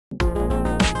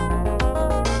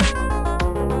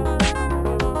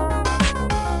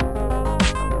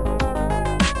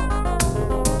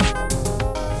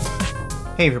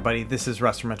Hey everybody, this is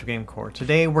Russ from Retro Game Core.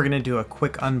 Today we're going to do a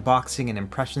quick unboxing and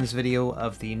impressions video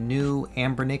of the new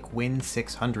Anbernic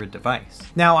Win600 device.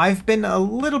 Now I've been a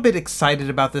little bit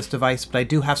excited about this device, but I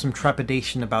do have some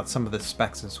trepidation about some of the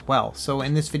specs as well. So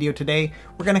in this video today,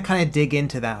 we're going to kind of dig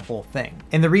into that whole thing.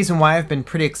 And the reason why I've been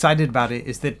pretty excited about it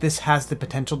is that this has the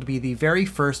potential to be the very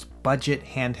first budget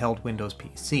handheld Windows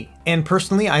PC. And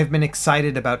personally, I've been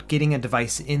excited about getting a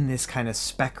device in this kind of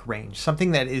spec range,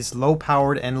 something that is low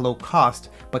powered and low cost,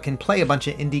 but can play a bunch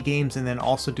of indie games and then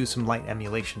also do some light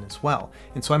emulation as well.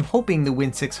 And so I'm hoping the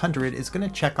Win600 is going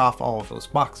to check off all of those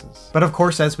boxes. But of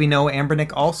course, as we know,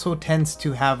 Anbernic also tends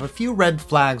to have a few red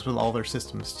flags with all their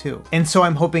systems too. And so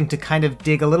I'm hoping to kind of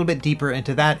dig a little bit deeper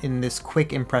into that in this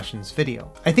quick impressions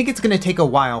video. I think it's going to take a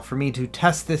while for me to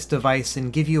test this device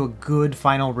and give you a good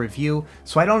final review,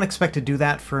 so I don't expect to do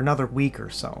that for another week or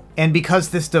so. And because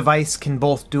this device can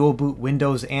both dual boot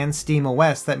Windows and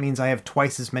SteamOS, that means I have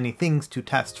twice as many things to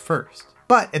test first.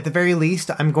 But at the very least,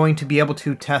 I'm going to be able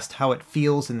to test how it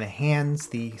feels in the hands,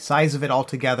 the size of it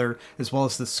altogether, as well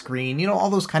as the screen, you know, all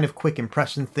those kind of quick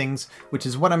impression things, which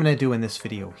is what I'm going to do in this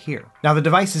video here. Now the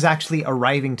device is actually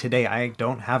arriving today. I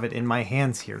don't have it in my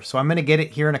hands here, so I'm going to get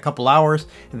it here in a couple hours,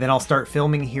 and then I'll start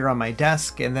filming here on my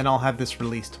desk, and then I'll have this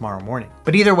released tomorrow morning.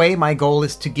 But either way, my goal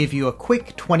is to give you a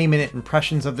quick 20-minute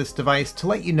impressions of this device to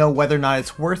let you know whether or not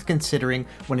it's worth considering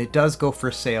when it does go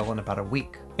for sale in about a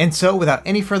week. And so without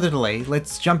any further delay,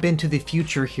 let's jump into the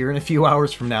future here in a few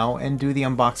hours from now and do the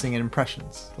unboxing and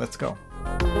impressions. Let's go.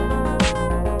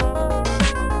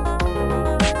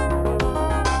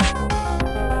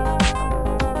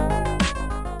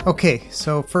 Okay,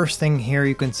 so first thing here,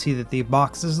 you can see that the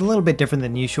box is a little bit different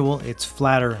than usual. It's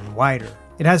flatter and wider.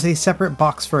 It has a separate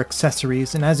box for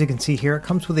accessories, and as you can see here, it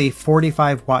comes with a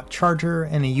 45-watt charger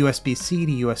and a USB-C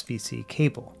to USB-C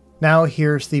cable. Now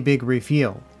here's the big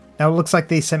reveal. Now it looks like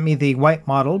they sent me the white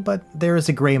model, but there is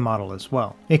a gray model as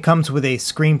well. It comes with a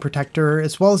screen protector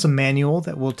as well as a manual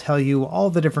that will tell you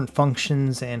all the different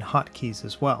functions and hotkeys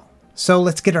as well. So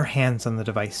let's get our hands on the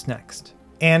device next.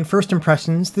 And first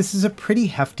impressions, this is a pretty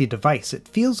hefty device. It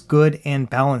feels good and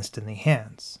balanced in the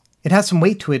hands. It has some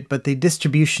weight to it, but the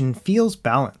distribution feels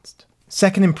balanced.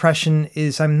 Second impression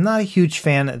is I'm not a huge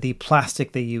fan of the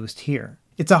plastic they used here.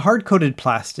 It's a hard-coated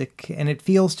plastic, and it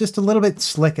feels just a little bit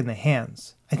slick in the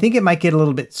hands. I think it might get a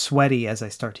little bit sweaty as I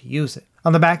start to use it.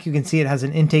 On the back you can see it has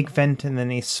an intake vent and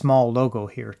then a small logo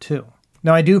here too.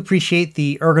 Now I do appreciate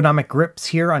the ergonomic grips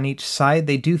here on each side.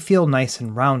 They do feel nice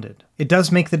and rounded. It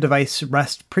does make the device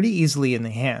rest pretty easily in the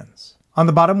hands. On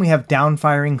the bottom we have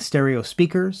down-firing stereo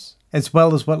speakers, as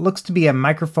well as what looks to be a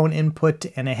microphone input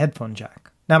and a headphone jack.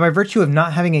 Now by virtue of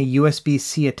not having a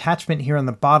USB-C attachment here on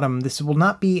the bottom, this will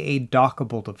not be a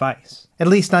dockable device. At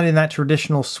least not in that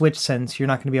traditional Switch sense. You're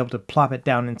not going to be able to plop it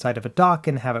down inside of a dock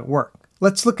and have it work.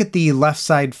 Let's look at the left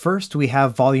side first. We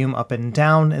have volume up and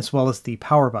down, as well as the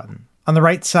power button. On the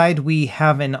right side, we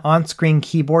have an on-screen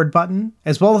keyboard button,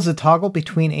 as well as a toggle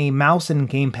between a mouse and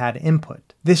gamepad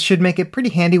input. This should make it pretty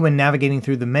handy when navigating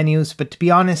through the menus, but to be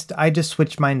honest, I just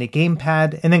switched mine to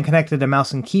gamepad and then connected a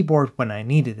mouse and keyboard when I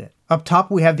needed it. Up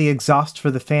top, we have the exhaust for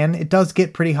the fan. It does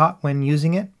get pretty hot when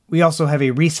using it. We also have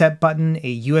a reset button,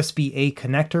 a USB-A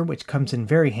connector, which comes in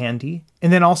very handy,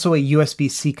 and then also a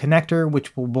USB-C connector,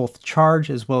 which will both charge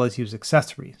as well as use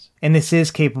accessories. And this is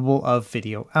capable of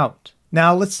video out.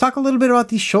 Now let's talk a little bit about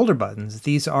these shoulder buttons.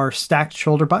 These are stacked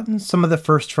shoulder buttons, some of the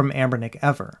first from Anbernic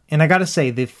ever. And I gotta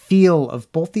say, the feel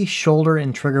of both the shoulder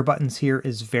and trigger buttons here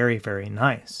is very, very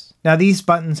nice. Now these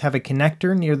buttons have a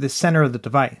connector near the center of the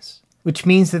device, which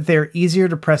means that they're easier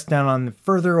to press down on the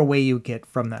further away you get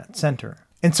from that center.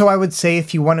 And so I would say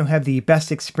if you want to have the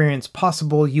best experience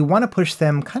possible, you want to push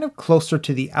them kind of closer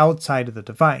to the outside of the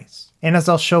device. And as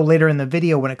I'll show later in the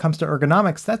video, when it comes to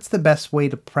ergonomics, that's the best way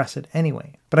to press it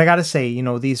anyway. But I gotta say, you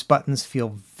know, these buttons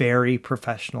feel very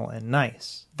professional and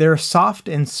nice. They're soft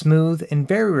and smooth and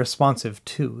very responsive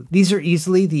too. These are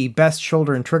easily the best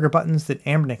shoulder and trigger buttons that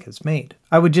Anbernic has made.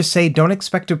 I would just say don't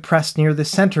expect to press near the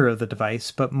center of the device,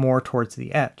 but more towards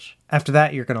the edge. After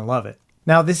that, you're gonna love it.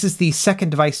 Now this is the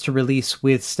second device to release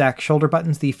with stacked shoulder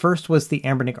buttons. The first was the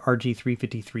Anbernic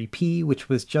RG353P, which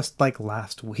was just like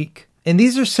last week. And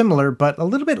these are similar, but a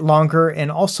little bit longer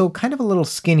and also kind of a little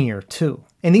skinnier too.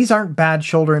 And these aren't bad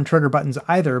shoulder and trigger buttons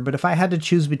either, but if I had to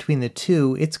choose between the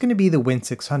two, it's going to be the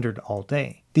Win600 all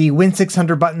day. The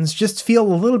Win600 buttons just feel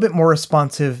a little bit more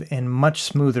responsive and much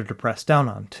smoother to press down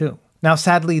on too. Now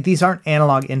sadly, these aren't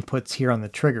analog inputs here on the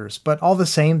triggers, but all the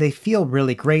same, they feel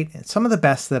really great and some of the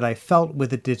best that I felt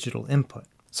with a digital input.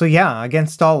 So yeah,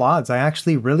 against all odds, I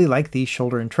actually really like these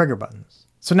shoulder and trigger buttons.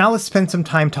 So now let's spend some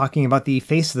time talking about the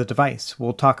face of the device.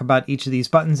 We'll talk about each of these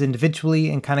buttons individually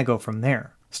and kind of go from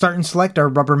there. Start and select are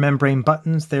rubber membrane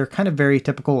buttons. They're kind of very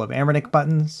typical of Anbernic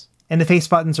buttons. And the face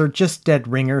buttons are just dead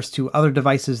ringers to other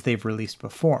devices they've released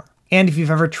before. And if you've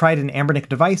ever tried an Anbernic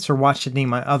device or watched any of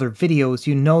my other videos,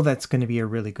 you know that's going to be a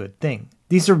really good thing.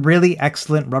 These are really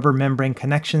excellent rubber membrane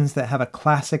connections that have a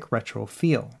classic retro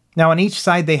feel. Now on each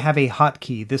side they have a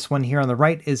hotkey. This one here on the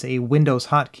right is a Windows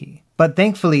hotkey. But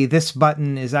thankfully this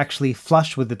button is actually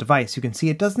flush with the device. You can see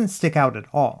it doesn't stick out at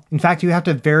all. In fact, you have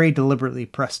to very deliberately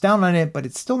press down on it, but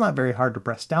it's still not very hard to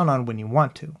press down on when you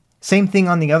want to. Same thing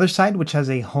on the other side, which has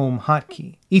a home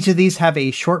hotkey. Each of these have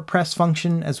a short press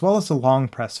function as well as a long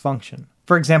press function.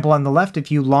 For example, on the left,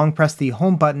 if you long press the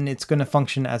home button, it's going to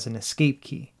function as an escape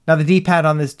key. Now the D-pad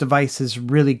on this device is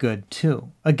really good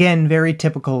too. Again, very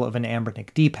typical of an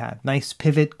Anbernic D-pad. Nice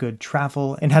pivot, good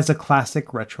travel, and has a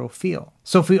classic retro feel.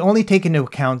 So if we only take into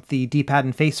account the D-pad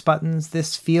and face buttons,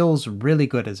 this feels really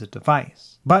good as a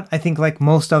device. But I think like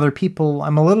most other people,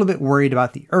 I'm a little bit worried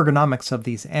about the ergonomics of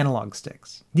these analog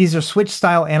sticks. These are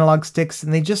Switch-style analog sticks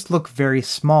and they just look very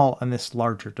small on this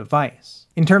larger device.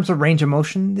 In terms of range of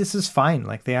motion, this is fine,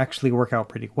 like they actually work out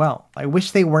pretty well. I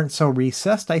wish they weren't so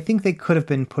recessed. I think they could have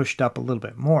been pushed up a little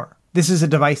bit more. This is a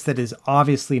device that is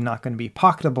obviously not going to be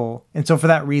pocketable, and so for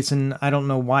that reason, I don't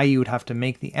know why you would have to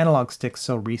make the analog sticks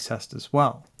so recessed as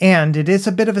well. And it is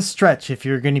a bit of a stretch if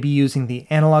you're going to be using the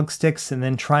analog sticks and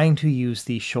then trying to use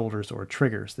the shoulders or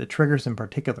triggers, the triggers in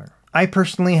particular. I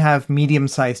personally have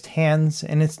medium-sized hands,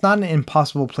 and it's not an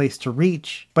impossible place to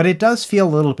reach, but it does feel a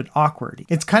little bit awkward.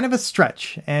 It's kind of a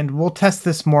stretch, and we'll test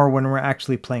this more when we're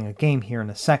actually playing a game here in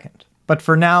a second. But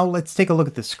for now, let's take a look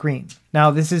at the screen.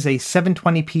 Now this is a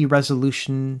 720p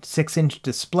resolution 6-inch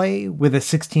display with a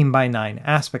 16:9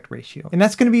 aspect ratio, and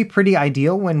that's going to be pretty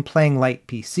ideal when playing light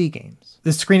PC games.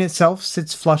 The screen itself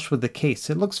sits flush with the case.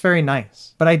 It looks very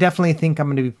nice, but I definitely think I'm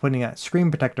going to be putting that screen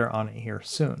protector on it here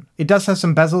soon. It does have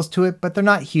some bezels to it, but they're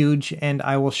not huge, and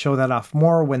I will show that off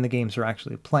more when the games are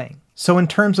actually playing. So in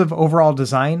terms of overall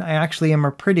design, I actually am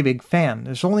a pretty big fan.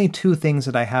 There's only two things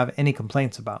that I have any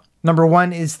complaints about. Number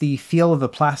one is the feel of the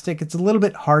plastic. It's a little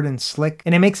bit hard and slick,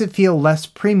 and it makes it feel less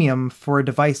premium for a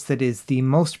device that is the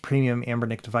most premium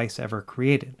Anbernic device ever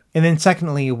created. And then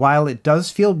secondly, while it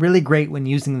does feel really great when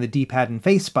using the D-pad and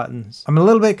face buttons, I'm a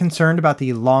little bit concerned about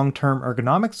the long-term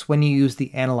ergonomics when you use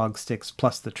the analog sticks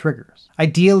plus the triggers.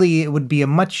 Ideally, it would be a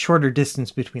much shorter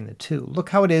distance between the two. Look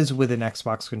how it is with an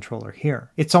Xbox controller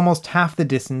here. It's almost half the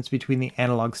distance between the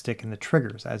analog stick and the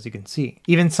triggers, as you can see.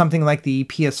 Even something like the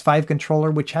PS5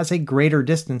 controller, which has a greater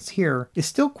distance here, is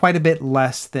still quite a bit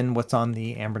less than what's on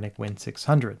the Anbernic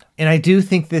Win600. And I do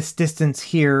think this distance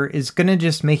here is going to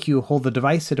just make you hold the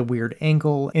device at a weird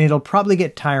angle, and it'll probably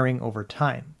get tiring over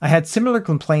time. I had similar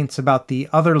complaints about the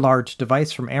other large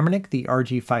device from Anbernic, the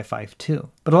RG552,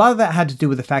 but a lot of that had to do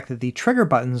with the fact that the trigger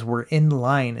buttons were in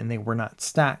line and they were not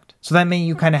stacked. So that meant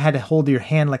you kind of had to hold your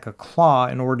hand like a claw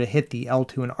in order to hit the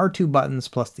L2 and R2 buttons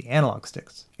plus the analog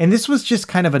sticks. And this was just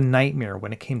kind of a nightmare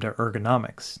when it came to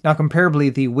ergonomics. Now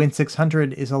comparably, the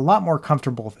Win600 is a lot more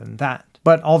comfortable than that.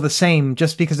 But all the same,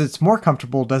 just because it's more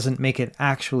comfortable doesn't make it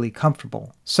actually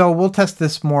comfortable. So we'll test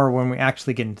this more when we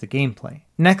actually get into the gameplay.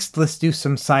 Next, let's do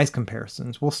some size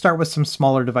comparisons. We'll start with some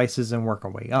smaller devices and work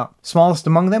our way up. Smallest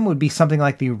among them would be something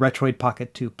like the Retroid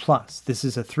Pocket 2 Plus. This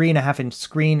is a 3.5-inch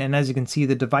screen, and as you can see,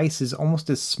 the device is almost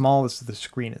as small as the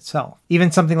screen itself. Even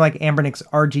something like Anbernic's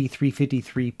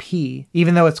RG353P,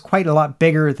 even though it's quite a lot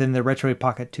bigger than the Retroid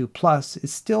Pocket 2 Plus,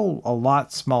 is still a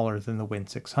lot smaller than the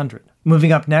Win600.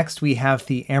 Moving up next, we have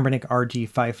the Anbernic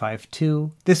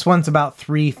RG552. This one's about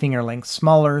 3 finger lengths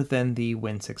smaller than the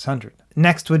Win600.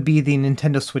 Next would be the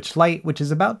Nintendo Switch Lite, which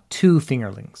is about 2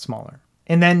 finger lengths smaller.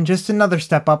 And then just another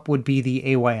step up would be the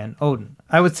AYN Odin.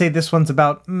 I would say this one's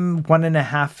about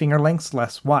 1.5 finger lengths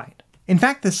less wide. In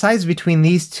fact, the size between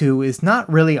these two is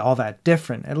not really all that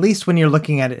different, at least when you're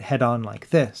looking at it head on like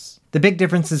this. The big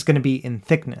difference is going to be in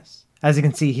thickness. As you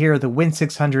can see here, the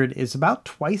Win600 is about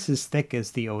twice as thick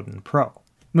as the Odin Pro.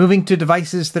 Moving to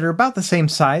devices that are about the same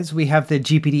size, we have the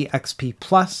GPD XP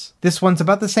Plus. This one's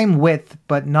about the same width,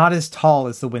 but not as tall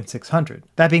as the Win600.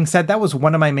 That being said, that was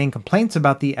one of my main complaints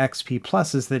about the XP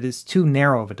Plus, is that it's too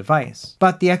narrow of a device.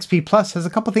 But the XP Plus has a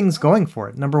couple things going for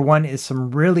it. Number one is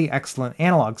some really excellent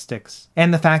analog sticks,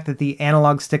 and the fact that the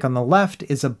analog stick on the left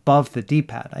is above the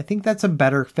D-pad. I think that's a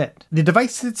better fit. The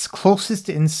device that's closest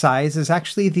in size is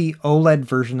actually the OLED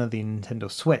version of the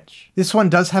Nintendo Switch. This one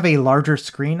does have a larger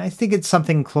screen. I think it's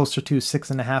something looking closer to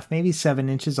 6.5, maybe 7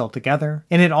 inches altogether.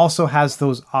 And it also has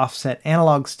those offset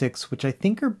analog sticks, which I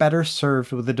think are better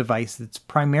served with a device that's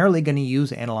primarily going to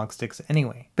use analog sticks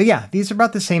anyway. But yeah, these are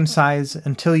about the same size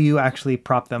until you actually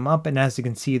prop them up, and as you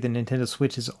can see, the Nintendo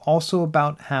Switch is also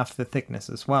about half the thickness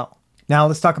as well. Now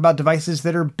let's talk about devices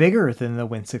that are bigger than the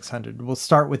Win600. We'll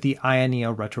start with the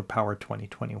Neo Retro Power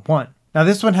 2021. Now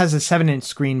this one has a 7-inch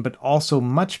screen, but also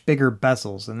much bigger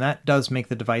bezels, and that does make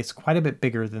the device quite a bit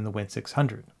bigger than the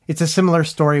Win600. It's a similar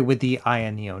story with the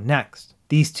Neo Next.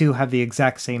 These two have the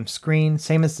exact same screen,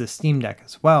 same as the Steam Deck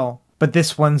as well, but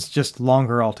this one's just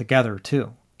longer altogether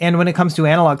too. And when it comes to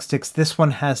analog sticks, this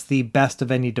one has the best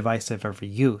of any device I've ever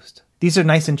used. These are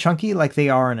nice and chunky like they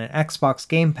are on an Xbox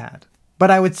gamepad,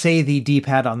 but I would say the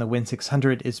D-pad on the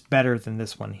Win600 is better than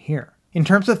this one here. In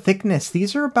terms of thickness,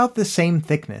 these are about the same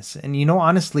thickness, and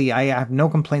honestly, I have no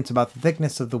complaints about the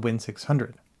thickness of the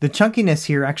Win600. The chunkiness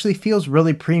here actually feels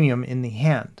really premium in the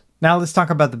hand. Now let's talk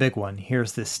about the big one.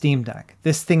 Here's the Steam Deck.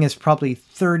 This thing is probably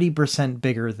 30%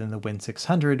 bigger than the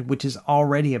Win600, which is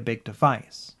already a big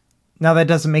device. Now that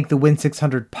doesn't make the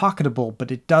Win600 pocketable, but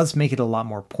it does make it a lot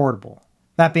more portable.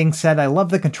 That being said, I love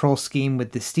the control scheme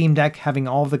with the Steam Deck having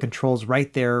all of the controls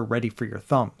right there ready for your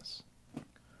thumbs.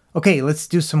 Okay, let's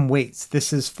do some weights.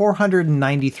 This is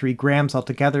 493 grams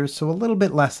altogether, so a little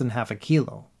bit less than half a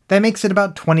kilo. That makes it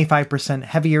about 25%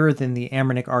 heavier than the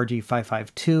Anbernic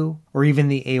RG552 or even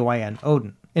the AYN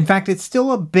Odin. In fact, it's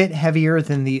still a bit heavier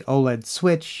than the OLED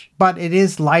Switch, but it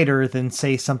is lighter than,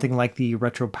 say, something like the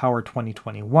Retro Power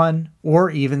 2021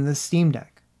 or even the Steam Deck.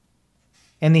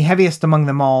 And the heaviest among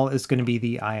them all is going to be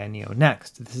the Neo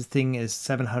Next. This thing is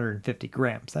 750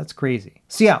 grams. That's crazy.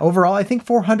 So yeah, overall, I think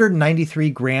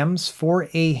 493 grams for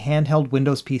a handheld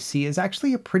Windows PC is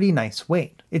actually a pretty nice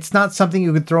weight. It's not something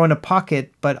you could throw in a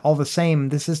pocket, but all the same,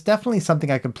 this is definitely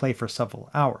something I could play for several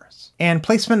hours. And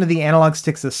placement of the analog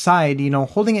sticks aside,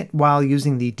 holding it while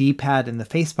using the D-pad and the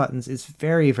face buttons is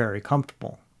very, very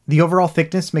comfortable. The overall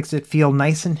thickness makes it feel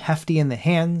nice and hefty in the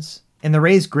hands. And the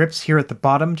raised grips here at the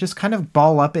bottom just kind of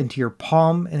ball up into your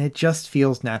palm, and it just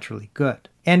feels naturally good.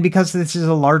 And because this is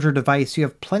a larger device, you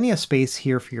have plenty of space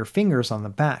here for your fingers on the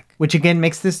back, which again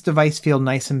makes this device feel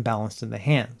nice and balanced in the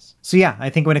hands. So yeah, I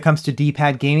think when it comes to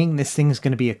D-pad gaming, this thing is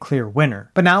going to be a clear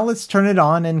winner. But now let's turn it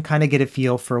on and kind of get a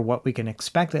feel for what we can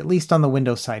expect, at least on the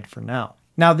Windows side for now.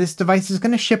 Now this device is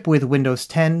going to ship with Windows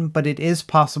 10, but it is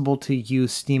possible to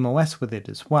use SteamOS with it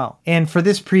as well. And for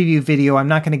this preview video, I'm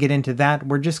not going to get into that.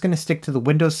 We're just going to stick to the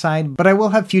Windows side, but I will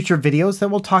have future videos that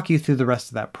will talk you through the rest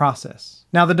of that process.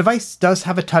 Now the device does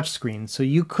have a touchscreen, so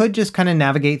you could just kind of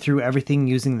navigate through everything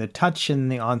using the touch and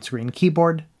the on-screen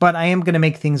keyboard, but I am going to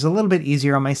make things a little bit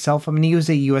easier on myself. I'm going to use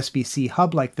a USB-C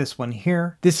hub like this one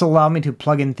here. This will allow me to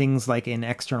plug in things like an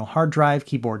external hard drive,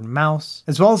 keyboard and mouse,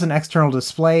 as well as an external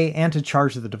display and to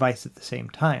charge the device at the same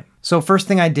time. So first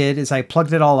thing I did is I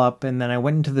plugged it all up, and then I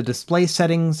went into the display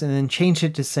settings and then changed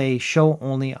it to say show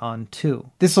only on 2.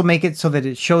 This will make it so that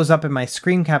it shows up in my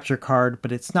screen capture card,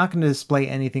 but it's not going to display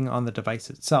anything on the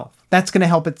device itself. That's going to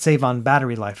help it save on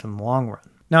battery life in the long run.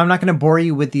 Now I'm not going to bore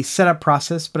you with the setup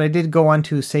process, but I did go on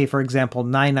to, say for example,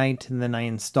 Ninite, and then I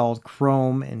installed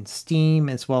Chrome and Steam,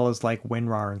 as well as like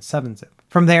WinRAR and 7-Zip.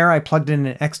 From there, I plugged in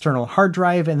an external hard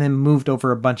drive and then moved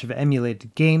over a bunch of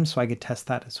emulated games so I could test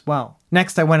that as well.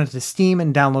 Next, I went into Steam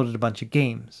and downloaded a bunch of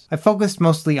games. I focused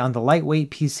mostly on the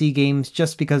lightweight PC games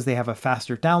just because they have a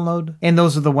faster download, and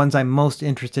those are the ones I'm most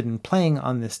interested in playing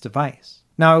on this device.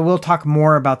 Now I will talk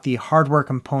more about the hardware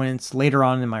components later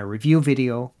on in my review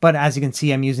video, but as you can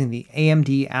see I'm using the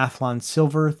AMD Athlon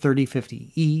Silver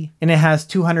 3050E, and it has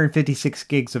 256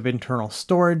 gigs of internal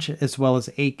storage as well as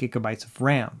 8 gigabytes of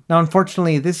RAM. Now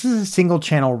unfortunately this is a single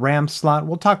channel RAM slot.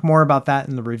 We'll talk more about that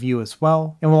in the review as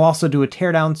well, and we'll also do a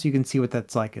teardown so you can see what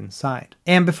that's like inside.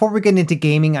 And before we get into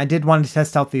gaming, I did want to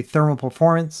test out the thermal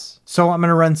performance, so I'm going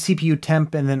to run CPU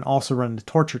temp and then also run the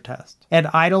torture test.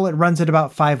 At idle it runs at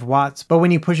about 5 watts, but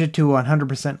when you push it to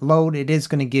 100% load, it is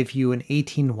going to give you an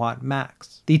 18 watt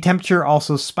max. The temperature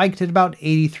also spiked at about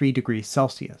 83 degrees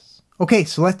Celsius. Okay,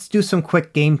 so let's do some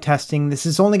quick game testing. This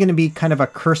is only going to be kind of a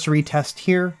cursory test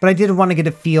here, but I did want to get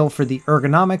a feel for the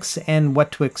ergonomics and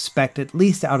what to expect at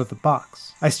least out of the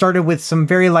box. I started with some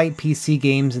very light PC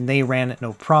games and they ran at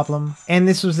no problem, and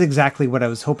this was exactly what I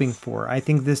was hoping for. I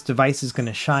think this device is going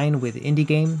to shine with indie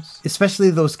games,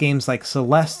 especially those games like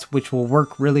Celeste, which will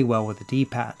work really well with a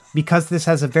D-pad. Because this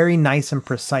has a very nice and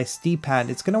precise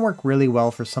D-pad, it's going to work really well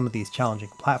for some of these challenging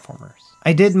platformers.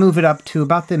 I did move it up to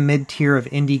about the mid-tier of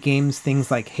indie games,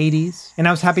 things like Hades, and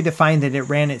I was happy to find that it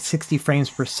ran at 60 frames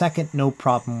per second, no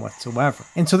problem whatsoever.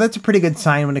 And so that's a pretty good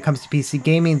sign when it comes to PC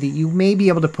gaming that you may be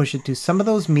able to push it to some of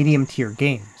those medium-tier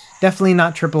games. Definitely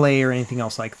not AAA or anything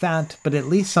else like that, but at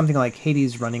least something like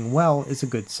Hades running well is a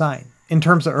good sign. In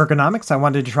terms of ergonomics, I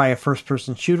wanted to try a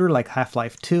first-person shooter like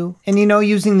Half-Life 2. And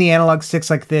using the analog sticks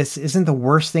like this isn't the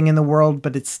worst thing in the world,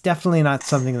 but it's definitely not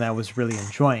something that I was really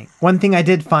enjoying. One thing I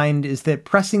did find is that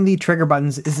pressing the trigger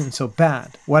buttons isn't so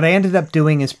bad. What I ended up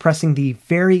doing is pressing the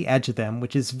very edge of them,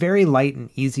 which is very light and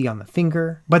easy on the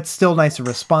finger, but still nice and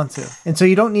responsive. And so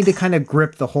you don't need to kind of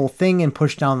grip the whole thing and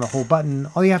push down the whole button.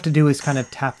 All you have to do is kind of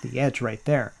tap the edge right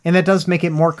there. And that does make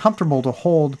it more comfortable to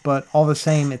hold, but all the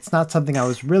same, it's not something I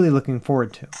was really looking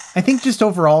forward to. I think just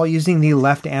overall, using the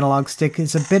left analog stick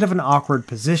is a bit of an awkward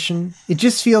position. It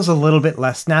just feels a little bit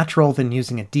less natural than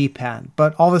using a D-pad,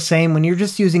 but all the same, when you're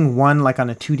just using one like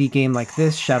on a 2D game like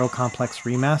this, Shadow Complex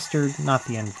Remastered, not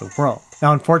the end of the world.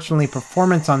 Now unfortunately,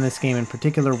 performance on this game in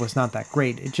particular was not that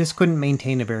great, it just couldn't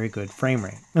maintain a very good frame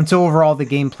rate. And so overall the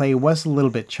gameplay was a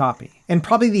little bit choppy. And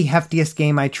probably the heftiest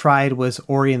game I tried was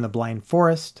Ori and the Blind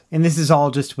Forest, and this is all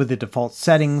just with the default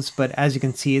settings, but as you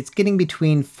can see it's getting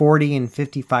between 40 and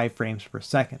 55 frames per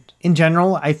second. In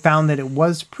general, I found that it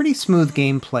was pretty smooth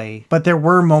gameplay, but there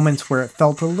were moments where it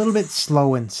felt a little bit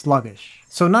slow and sluggish.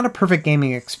 So not a perfect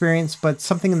gaming experience, but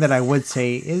something that I would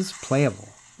say is playable.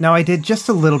 Now I did just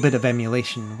a little bit of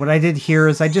emulation. What I did here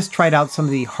is I just tried out some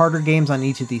of the harder games on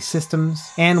each of these systems,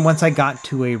 and once I got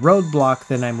to a roadblock,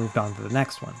 then I moved on to the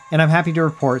next one. And I'm happy to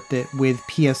report that with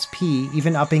PSP,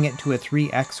 even upping it to a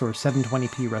 3x or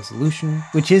 720p resolution,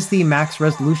 which is the max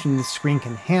resolution this screen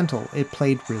can handle, it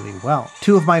played really well.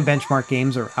 Two of my benchmark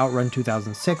games are Outrun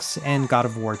 2006 and God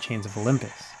of War Chains of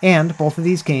Olympus. And both of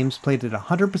these games played at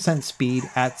 100% speed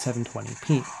at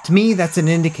 720p. To me, that's an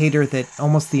indicator that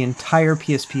almost the entire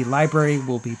PSP library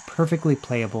will be perfectly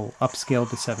playable upscaled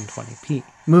to 720p.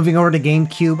 Moving over to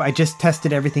GameCube, I just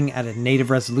tested everything at a native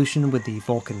resolution with the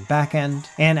Vulkan backend,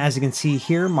 and as you can see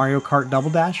here, Mario Kart Double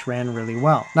Dash ran really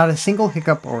well. Not a single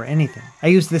hiccup or anything. I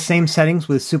used the same settings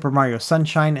with Super Mario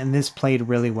Sunshine, and this played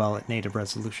really well at native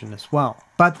resolution as well.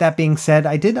 But that being said,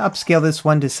 I did upscale this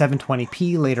one to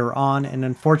 720p later on, and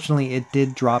unfortunately it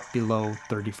did drop below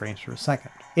 30 frames per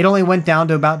second. It only went down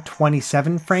to about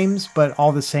 27 frames, but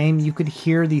all the same, you could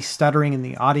hear the stuttering in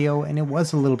the audio, and it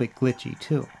was a little bit glitchy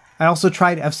too. I also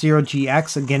tried F-Zero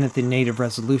GX again at the native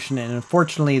resolution, and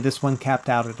unfortunately this one capped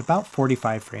out at about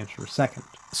 45 frames per second.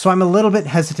 So I'm a little bit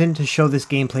hesitant to show this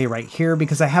gameplay right here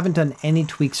because I haven't done any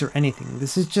tweaks or anything.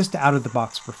 This is just out of the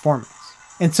box performance.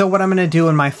 And so what I'm going to do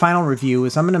in my final review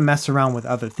is I'm going to mess around with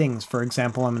other things. For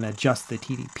example, I'm going to adjust the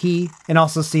TDP and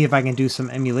also see if I can do some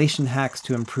emulation hacks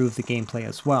to improve the gameplay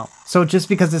as well. So just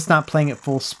because it's not playing at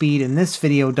full speed in this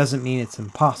video doesn't mean it's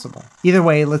impossible. Either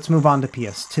way, let's move on to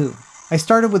PS2. I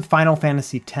started with Final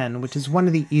Fantasy X, which is one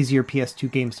of the easier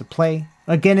PS2 games to play,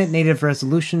 again at native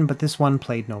resolution, but this one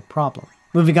played no problem.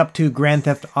 Moving up to Grand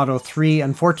Theft Auto 3,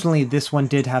 unfortunately this one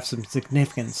did have some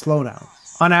significant slowdowns.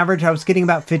 On average, I was getting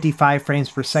about 55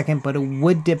 frames per second, but it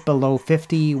would dip below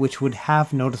 50, which would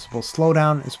have noticeable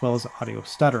slowdown as well as audio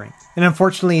stuttering. And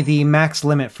unfortunately, the max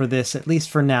limit for this, at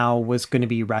least for now, was going to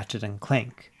be Ratchet &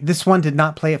 Clank. This one did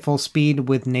not play at full speed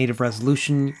with native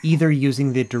resolution, either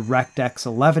using the DirectX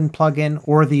 11 plugin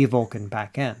or the Vulkan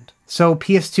backend. So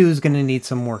PS2 is going to need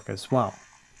some work as well.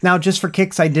 Now, just for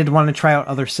kicks, I did want to try out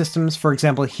other systems. For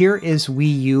example, here is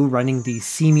Wii U running the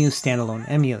Cemu standalone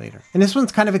emulator. And this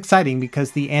one's kind of exciting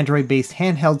because the Android-based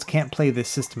handhelds can't play this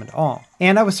system at all.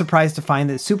 And I was surprised to find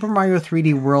that Super Mario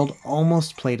 3D World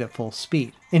almost played at full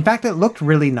speed. In fact, it looked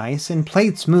really nice and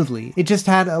played smoothly. It just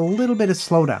had a little bit of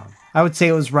slowdown. I would say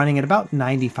it was running at about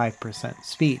 95%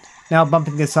 speed. Now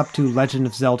bumping this up to Legend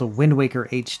of Zelda Wind Waker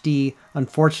HD,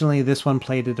 unfortunately this one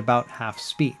played at about half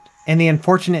speed. And the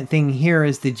unfortunate thing here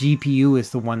is the GPU is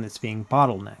the one that's being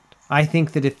bottlenecked. I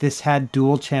think that if this had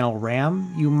dual channel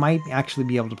RAM, you might actually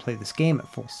be able to play this game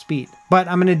at full speed. But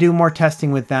I'm going to do more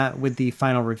testing with that with the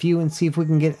final review and see if we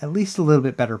can get at least a little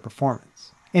bit better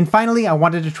performance. And finally, I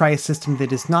wanted to try a system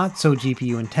that is not so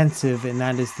GPU intensive, and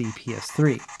that is the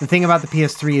PS3. The thing about the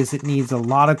PS3 is it needs a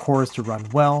lot of cores to run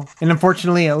well, and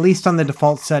unfortunately, at least on the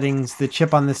default settings, the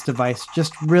chip on this device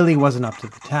just really wasn't up to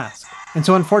the task. And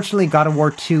so unfortunately, God of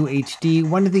War 2 HD,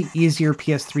 one of the easier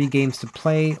PS3 games to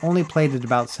play, only played at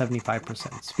about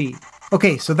 75% speed.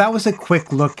 Okay, so that was a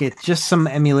quick look at just some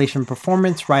emulation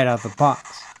performance right out of the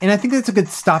box. And I think that's a good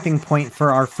stopping point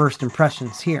for our first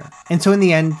impressions here. And so in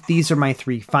the end, these are my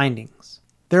 3 findings.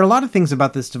 There are a lot of things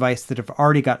about this device that have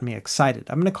already gotten me excited.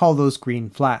 I'm going to call those green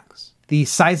flags. The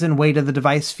size and weight of the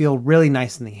device feel really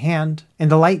nice in the hand, and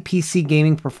the light PC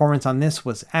gaming performance on this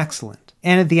was excellent.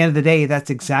 And at the end of the day, that's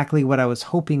exactly what I was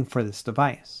hoping for this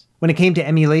device. When it came to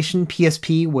emulation,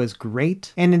 PSP was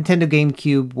great, and Nintendo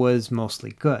GameCube was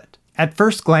mostly good. At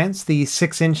first glance, the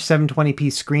 6-inch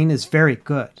 720p screen is very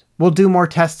good. We'll do more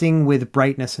testing with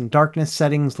brightness and darkness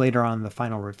settings later on in the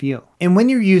final review. And when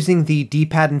you're using the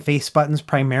D-pad and face buttons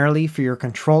primarily for your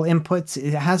control inputs,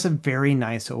 it has a very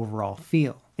nice overall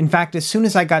feel. In fact, as soon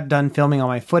as I got done filming all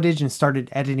my footage and started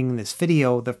editing this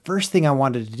video, the first thing I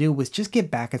wanted to do was just get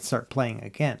back and start playing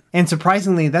again. And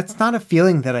surprisingly, that's not a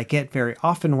feeling that I get very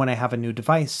often when I have a new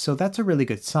device, so that's a really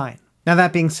good sign. Now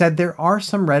that being said, there are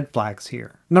some red flags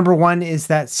here. Number one is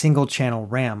that single channel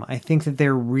RAM. I think that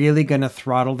they're really going to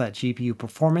throttle that GPU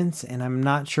performance, and I'm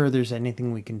not sure there's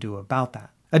anything we can do about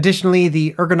that. Additionally,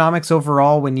 the ergonomics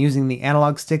overall when using the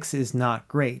analog sticks is not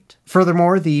great.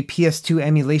 Furthermore, the PS2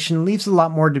 emulation leaves a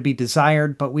lot more to be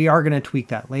desired, but we are going to tweak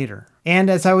that later. And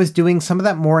as I was doing some of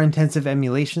that more intensive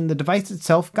emulation, the device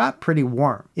itself got pretty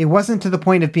warm. It wasn't to the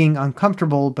point of being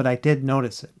uncomfortable, but I did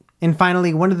notice it. And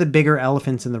finally, one of the bigger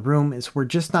elephants in the room is we're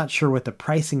just not sure what the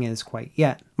pricing is quite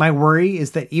yet. My worry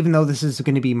is that even though this is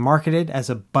going to be marketed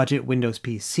as a budget Windows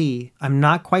PC, I'm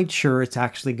not quite sure it's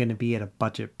actually going to be at a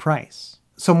budget price.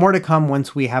 So more to come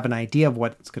once we have an idea of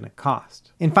what it's going to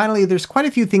cost. And finally, there's quite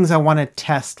a few things I want to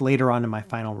test later on in my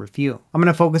final review. I'm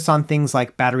going to focus on things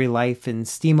like battery life and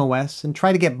SteamOS and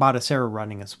try to get Batocera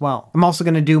running as well. I'm also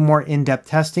going to do more in-depth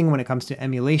testing when it comes to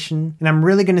emulation, and I'm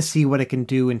really going to see what it can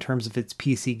do in terms of its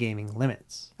PC gaming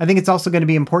limits. I think it's also going to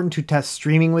be important to test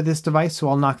streaming with this device, so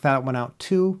I'll knock that one out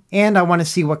too. And I want to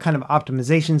see what kind of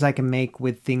optimizations I can make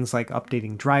with things like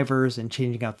updating drivers and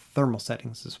changing out the thermal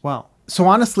settings as well. So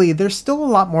honestly, there's still a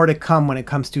lot more to come when it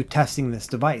comes to testing this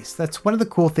device. That's one of the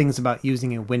cool things about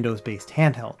using a Windows-based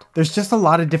handheld. There's just a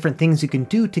lot of different things you can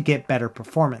do to get better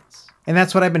performance. And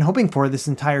that's what I've been hoping for this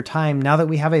entire time now that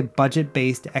we have a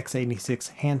budget-based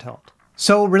x86 handheld.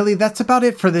 So really, that's about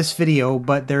it for this video,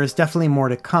 but there is definitely more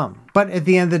to come. But at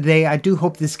the end of the day, I do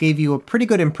hope this gave you a pretty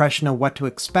good impression of what to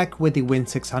expect with the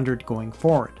Win600 going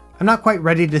forward. I'm not quite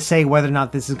ready to say whether or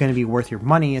not this is going to be worth your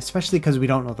money, especially because we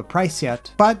don't know the price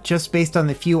yet, but just based on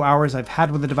the few hours I've had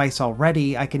with the device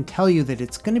already, I can tell you that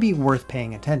it's going to be worth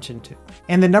paying attention to.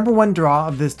 And the number one draw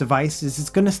of this device is it's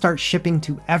going to start shipping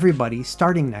to everybody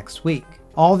starting next week.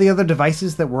 All the other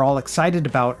devices that we're all excited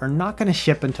about are not going to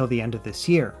ship until the end of this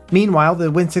year. Meanwhile,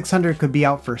 the Win600 could be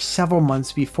out for several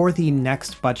months before the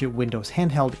next budget Windows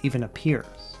handheld even appears.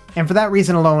 And for that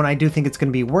reason alone, I do think it's going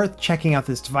to be worth checking out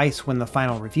this device when the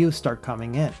final reviews start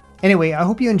coming in. Anyway, I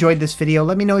hope you enjoyed this video.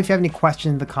 Let me know if you have any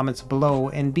questions in the comments below,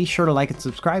 and be sure to like and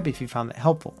subscribe if you found it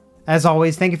helpful. As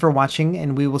always, thank you for watching,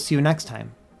 and we will see you next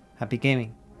time. Happy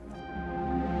gaming.